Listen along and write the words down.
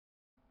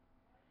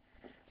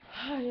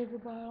Hi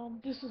everybody,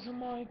 this is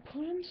my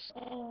Prince.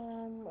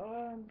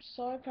 I'm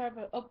sorry if I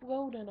haven't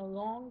uploaded in a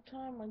long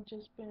time. I've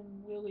just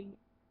been really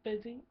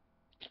busy.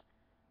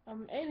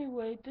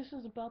 Anyway, this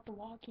is about The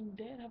Walking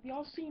Dead. Have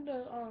y'all seen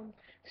the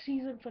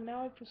season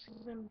finale for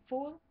season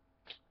 4?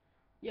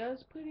 Yeah,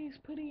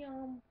 pretty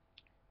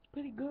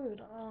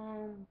good.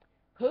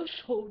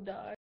 Herschel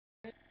died.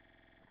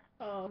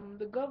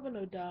 The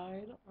governor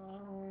died.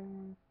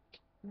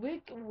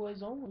 Rick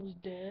was almost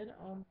dead.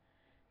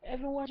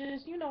 Everyone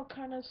just,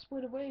 kind of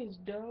split ways.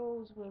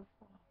 Daryl with,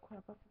 oh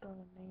crap, I forgot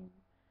her name.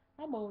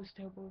 I'm always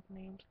terrible with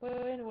names.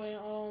 But anyway,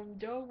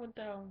 Daryl went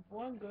down with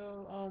one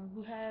girl,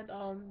 who had,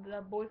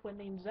 that boyfriend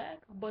named Zach,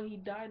 but he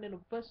died in the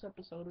first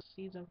episode of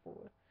season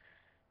 4.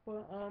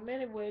 But,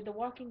 anyway, The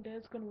Walking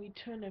Dead's gonna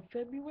return in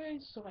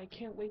February, so I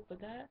can't wait for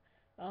that.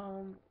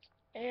 Um,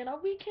 and I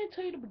really can't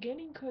tell you the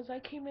beginning, because I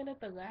came in at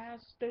the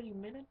last 30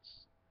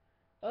 minutes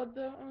of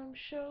the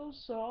show,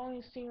 so I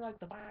only seen like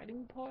the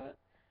fighting part,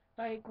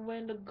 like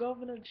when the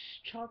governor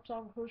chops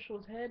off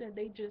Herschel's head and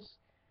they just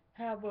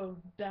have a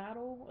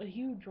battle, a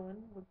huge one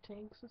with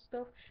tanks and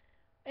stuff.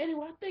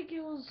 Anyway, I think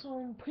it was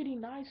pretty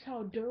nice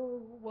how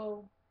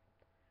Daryl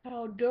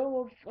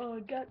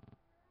got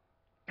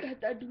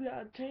that dude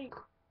out of tank.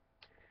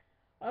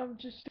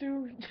 Just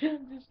threw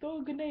just throw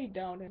a grenade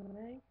down there,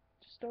 man.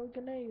 Just throw a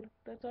grenade.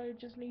 That's all you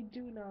just need to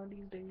do now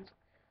these days.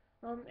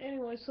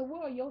 Anyway, so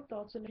what are your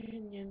thoughts and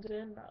opinions?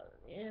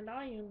 And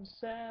I am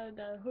sad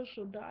that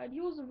Herschel died.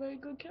 He was a very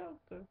good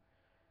character.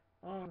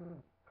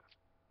 Um,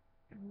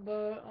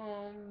 but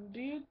do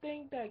you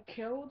think that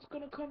Carol's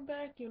gonna come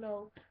back? You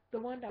know, the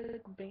one that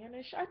Rick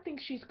banished. I think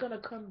she's gonna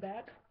come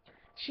back.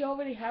 She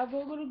already have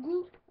her little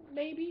group,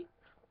 maybe,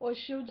 or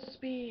she'll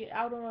just be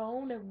out on her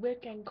own, and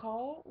Rick and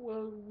Carl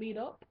will meet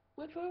up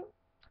with her,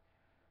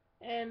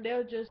 and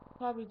they'll just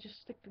probably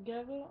just stick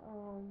together.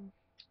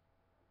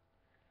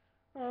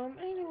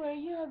 Anyway,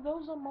 yeah,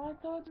 those are my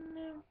thoughts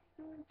and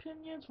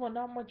opinions. Well,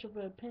 not much of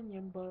an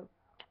opinion, but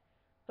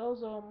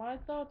those are my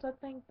thoughts. I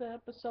think the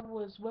episode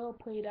was well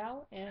played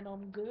out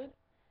and good.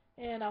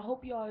 And I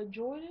hope y'all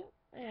enjoyed it.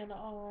 And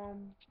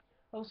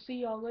I'll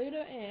see y'all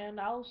later. And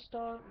I'll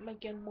start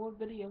making more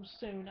videos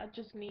soon. I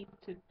just need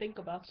to think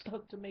about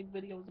stuff to make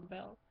videos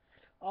about.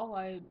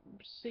 Alright,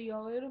 see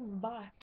y'all later. Bye.